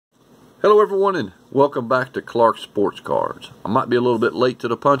Hello everyone, and welcome back to Clark Sports Cards. I might be a little bit late to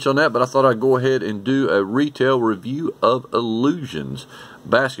the punch on that, but I thought I'd go ahead and do a retail review of Illusions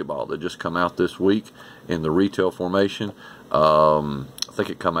basketball that just come out this week in the retail formation. I think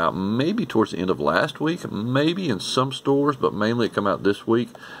it come out maybe towards the end of last week, maybe in some stores, but mainly it come out this week.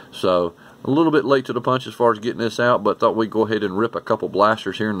 So a little bit late to the punch as far as getting this out, but thought we'd go ahead and rip a couple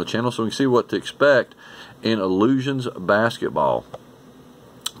blasters here in the channel so we can see what to expect in Illusions basketball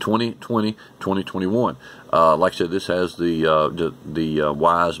 2020-2021. Like I said, this has the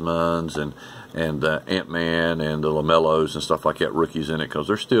Wisemans and Ant-Man and the LaMelos and stuff like that, rookies in it, because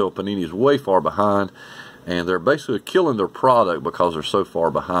they're still, Panini's way far behind, and they're basically killing their product because they're so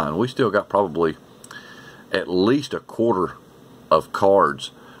far behind. We still got probably at least a quarter of cards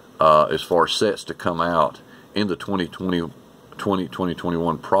as far as sets to come out in the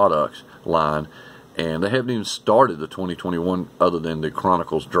 2020-2021 products line, and they haven't even started the 2021 other than the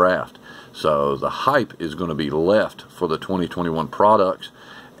Chronicles draft. So the hype is going to be left for the 2021 products,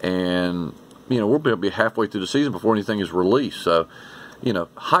 and you know, we're going to be halfway through the season before anything is released. So you know,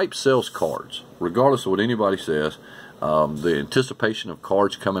 hype sells cards regardless of what anybody says. The anticipation of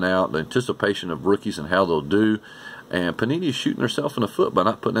cards coming out, the anticipation of rookies and how they'll do, and Panini is shooting themselves in the foot by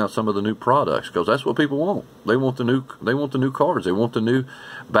not putting out some of the new products, because that's what people want. They want the new cards. They want the new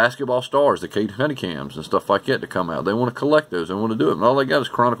basketball stars, the Cade Cunninghams and stuff like that to come out. They want to collect those. They want to do it. And all they got is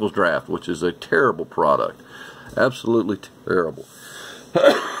Chronicles Draft, which is a terrible product, absolutely terrible.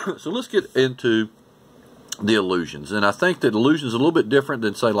 So let's get into the Illusions, and I think that Illusions is a little bit different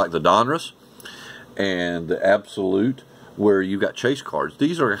than, say, like the Donruss and the Absolute, where you got chase cards.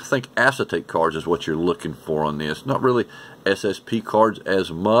 These are, I think, acetate cards is what you're looking for on this. Not really SSP cards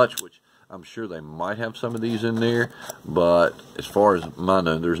as much, which I'm sure they might have some of these in there, but as far as mine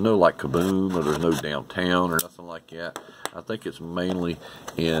know, there's no like Kaboom, or there's no Downtown or nothing like that. I think it's mainly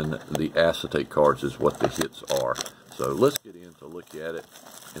in the acetate cards is what the hits are. So let's get in to look at it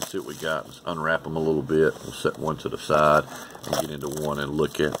and see what we got. Let's unwrap them a little bit. We'll set one to the side and get into one and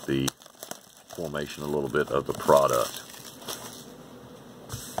look at the formation a little bit of the product.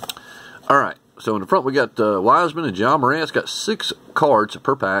 Alright, so in the front we got Wiseman and John Morant. It's got 6 cards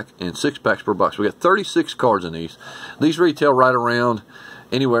per pack and 6 packs per box. We got 36 cards in these. These retail right around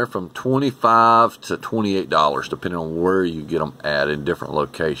anywhere from $25 to $28, depending on where you get them at in different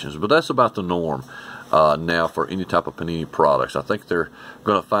locations. But that's about the norm now for any type of Panini products. I think they're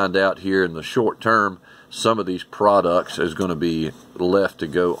going to find out here in the short term some of these products is going to be left to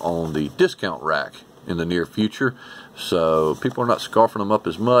go on the discount rack in the near future. So people are not scarfing them up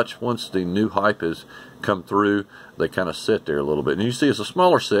as much. Once the new hype has come through, they kind of sit there a little bit. And you see it's a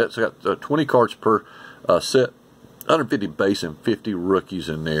smaller set. So it's got 20 cards per set, 150 base and 50 rookies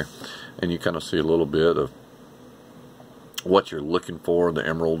in there. And you kind of see a little bit of what you're looking for, the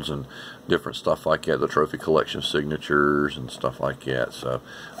emeralds and different stuff like that, the trophy collection signatures and stuff like that. So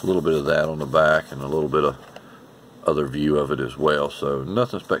a little bit of that on the back and a little bit of other view of it as well. So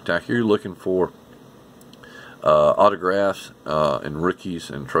nothing spectacular. You're looking for autographs and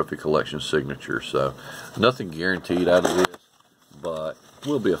rookies and trophy collection signatures. So nothing guaranteed out of this, but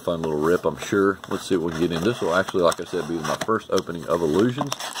will be a fun little rip, I'm sure. Let's see what we can get in. This will actually, like I said, be my first opening of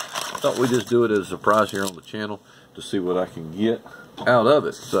Illusions. Thought we'd just do it as a surprise here on the channel to see what I can get out of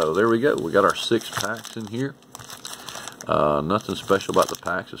it. So there we go. We got our 6 packs in here. Nothing special about the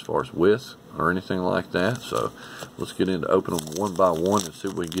packs as far as width or anything like that. So let's get into open them one by one and see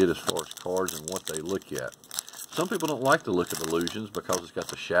what we can get as far as cards and what they look at. Some people don't like the look of Illusions because it's got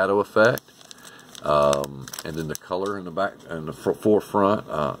the shadow effect, and then the color in the back and the forefront.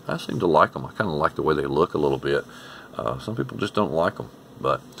 I seem to like them. I kind of like the way they look a little bit. Some people just don't like them.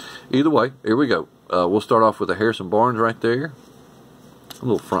 But either way, here we go. We'll start off with the Harrison Barnes right there. A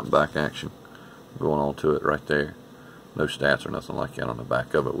little front and back action going on to it right there. No stats or nothing like that on the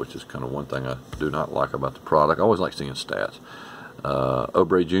back of it, which is kind of one thing I do not like about the product. I always like seeing stats.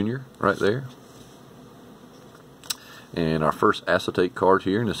 Oubre Jr. right there. And our first acetate card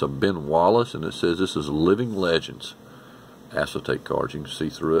here, and it's a Ben Wallace, and it says this is Living Legends acetate cards. You can see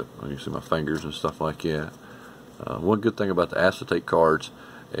through it. You can see my fingers and stuff like that. One good thing about the acetate cards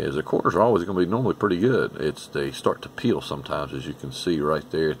is the corners are always going to be normally pretty good. They start to peel sometimes, as you can see right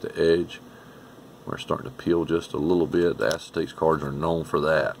there at the edge. We're starting to peel just a little bit. The acetate cards are known for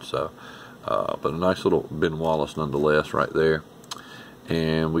that. So, but a nice little Ben Wallace nonetheless right there.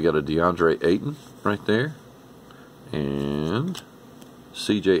 And we got a DeAndre Ayton right there. And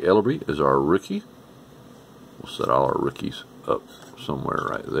C.J. Elleby is our rookie. We'll set all our rookies up somewhere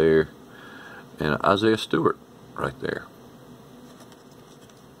right there. And Isaiah Stewart right there.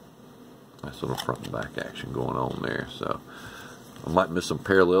 Nice little front and back action going on there. So I might miss some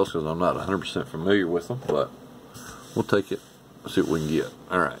parallels because I'm not 100% familiar with them, but we'll take it. See what we can get.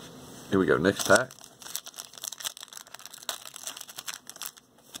 All right, here we go. Next pack.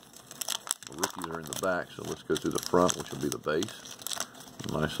 The rookies are in the back, so let's go through the front, which will be the base.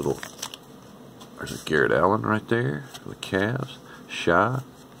 Nice little. There's a Garrett Allen right there for the Cavs. Shy.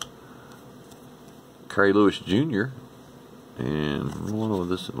 Kerry Lewis Jr. And I don't know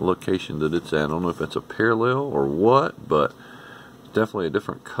this location that it's at. I don't know if that's a parallel or what, but definitely a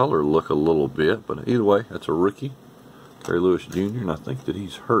different color look a little bit. But either way, that's a rookie. Kerry Lewis Jr. And I think that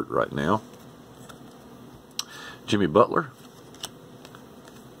he's hurt right now. Jimmy Butler.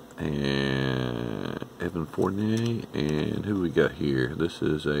 And Evan Fournier. And who we got here? This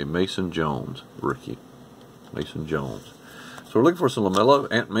is a Mason Jones rookie. Mason Jones. So we're looking for some LaMelo,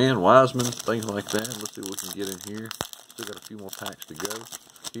 Ant-Man, Wiseman, things like that. Let's see what we can get in here. Still got a few more packs to go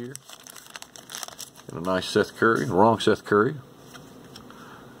here. And a nice Seth Curry, wrong Seth Curry.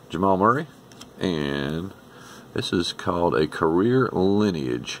 Jamal Murray. And this is called a career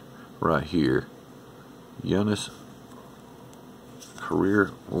lineage right here. Giannis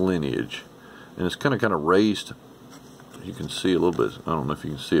career lineage. And it's kind of raised. You can see a little bit, I don't know if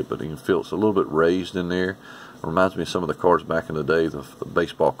you can see it, but you can feel it's a little bit raised in there. It reminds me of some of the cards back in the day, the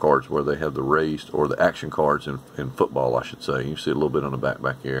baseball cards where they have the raised, or the action cards in football, I should say. You see a little bit on the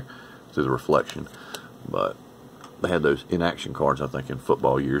back here through the reflection. But they had those in action cards, I think, in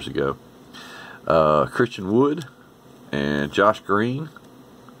football years ago. Christian Wood and Josh Green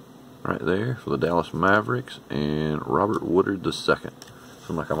right there for the Dallas Mavericks, and Robert Woodard II. Seems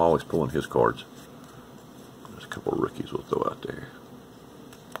like I'm always pulling his cards. There's a couple of rookies we'll throw out there.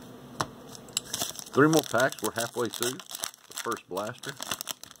 3 more packs. We're halfway through the first blaster.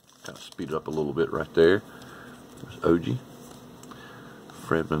 Kind of speed it up a little bit right there. There's OG.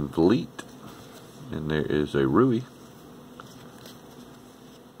 Fred VanVleet. And there is a Rui.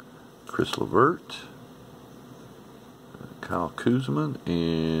 Chris LeVert. Kyle Kuzma.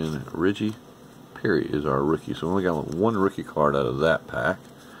 And Reggie Perry is our rookie. So we only got 1 rookie card out of that pack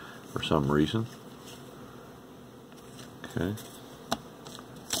for some reason. Okay.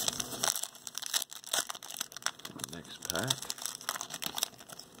 Pack.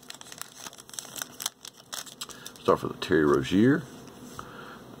 Start with the Terry Rozier,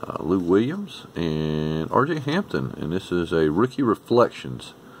 Lou Williams, and RJ Hampton. And this is a Rookie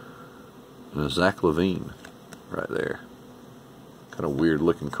Reflections. And a Zach LaVine right there. Kind of weird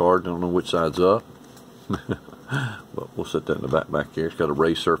looking card. Don't know which side's up. But we'll set that in the back here. It's got a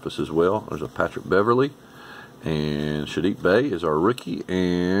raised surface as well. There's a Patrick Beverly. And Sadiq Bey is our rookie.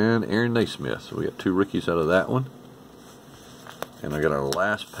 And Aaron Naismith. So we got 2 rookies out of that one. And I got our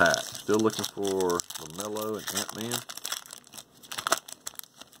last pack. Still looking for LaMelo and Ant-Man.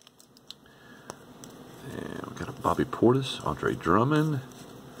 And we got a Bobby Portis, Andre Drummond,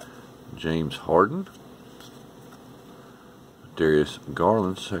 James Harden, Darius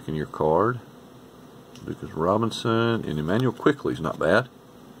Garland, 2nd-year card, Lucas Robinson, and Emmanuel Quickley's not bad.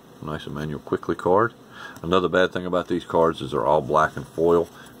 Nice Emmanuel Quickley card. Another bad thing about these cards is they're all black and foil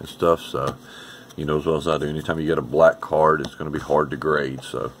and stuff, so you know as well as I do, anytime you get a black card, it's going to be hard to grade.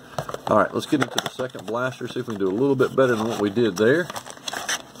 So, all right, let's get into the second blaster, see if we can do a little bit better than what we did there.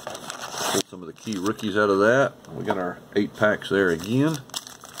 Pull some of the key rookies out of that. We got our 8 packs there again.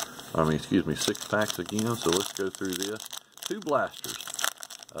 I mean, excuse me, 6 packs again. So let's go through this. 2 blasters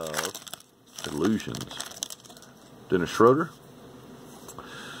of Illusions. Dennis Schroeder,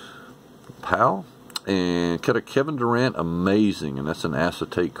 Powell, and got a Kevin Durant Amazing, and that's an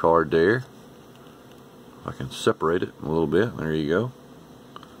acetate card there. I can separate it a little bit. There you go.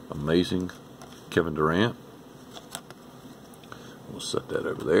 Amazing Kevin Durant. We'll set that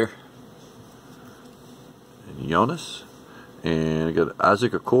over there. And Giannis. And we got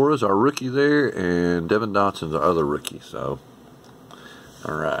Isaac Okora's our rookie there, and Devin Dotson's our other rookie. So,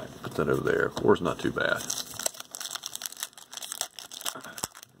 all right, put that over there. Okora's not too bad.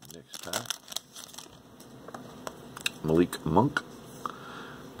 Next pack. Malik Monk.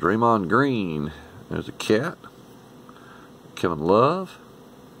 Draymond Green. There's a Cat, Kevin Love,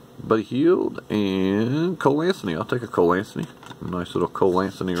 Buddy Hield, and Cole Anthony. I'll take a Cole Anthony. Nice little Cole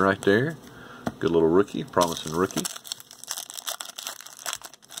Anthony right there. Good little rookie, promising rookie.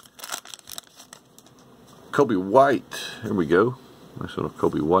 Kobe White. Here we go. Nice little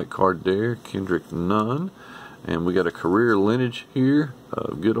Kobe White card there. Kendrick Nunn. And we got a career lineage here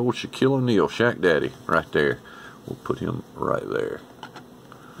of good old Shaquille O'Neal, Shaq Daddy, right there. We'll put him right there.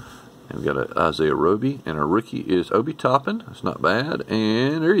 And we got a Isaiah Roby, and our rookie is Obi Toppin. That's not bad.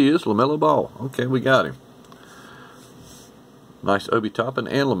 And there he is, LaMelo Ball. Okay, we got him. Nice Obi Toppin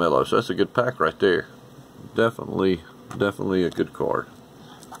and LaMelo. So that's a good pack right there. Definitely definitely a good card.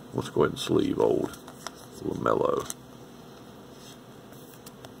 Let's go ahead and sleeve old LaMelo.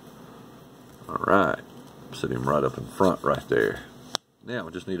 Alright, sit him right up in front right there. Now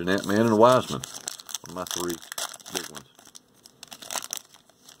we just need an Ant-Man and a Wiseman. One of my three big ones.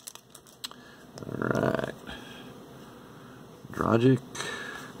 Alright. Dragic,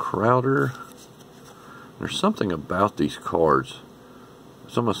 Crowder. There's something about these cards.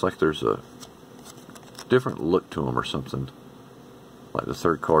 It's almost like there's a different look to them or something. Like the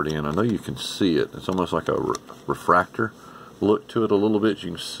third card in. I know you can see it. It's almost like a refractor look to it a little bit.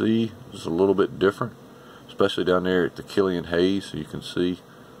 You can see it's a little bit different. Especially down there at the Killian Hayes, so you can see.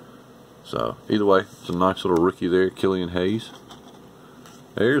 So, either way, it's a nice little rookie there, Killian Hayes.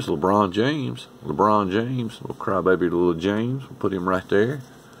 There's LeBron James. LeBron James, little crybaby little James. We'll put him right there.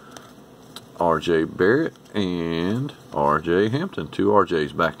 R.J. Barrett and R.J. Hampton. Two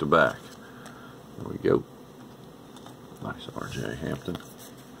R.J.'s back to back. There we go. Nice R.J. Hampton.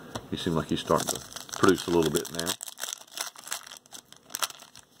 He seems like he's starting to produce a little bit now.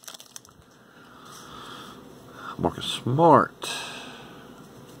 Marcus Smart.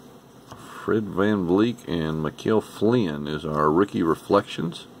 Fred VanVleet and Mikael Flynn is our rookie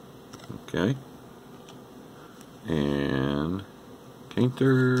reflections. Okay. And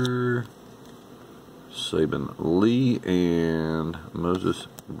Kainter, Saban Lee, and Moses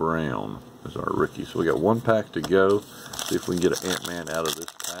Brown is our rookie. So we got one pack to go. See if we can get an Ant-Man out of this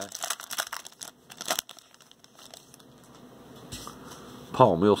pack.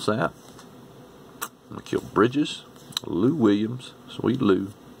 Paul Millsap, Mikal Bridges, Lou Williams, sweet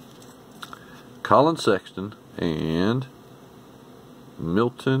Lou, Colin Sexton, and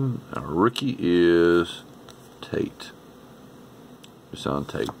Milton. Our rookie is Tate. Jason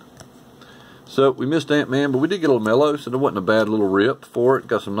Tate. So we missed Ant-Man, but we did get a little mellow, so there wasn't a bad little rip for it.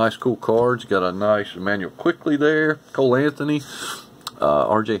 Got some nice cool cards. Got a nice Emmanuel Quickley there, Cole Anthony,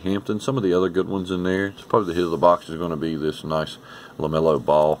 R.J. Hampton, some of the other good ones in there. It's probably the hit of the box is going to be this nice LaMelo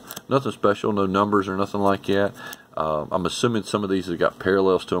Ball. Nothing special, no numbers or nothing like that. I'm assuming some of these have got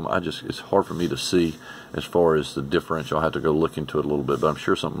parallels to them. It's hard for me to see as far as the differential. I have to go look into it a little bit, but I'm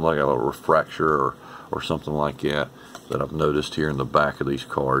sure something like a refractor or something like that I've noticed here in the back of these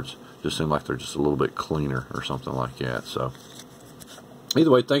cards. Just seem like they're just a little bit cleaner or something like that. So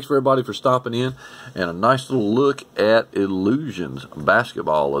either way, thanks for everybody for stopping in, and a nice little look at Illusions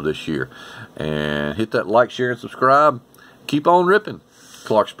basketball of this year. And hit that like, share, and subscribe. Keep on ripping.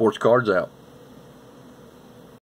 Clark Sports Cards out.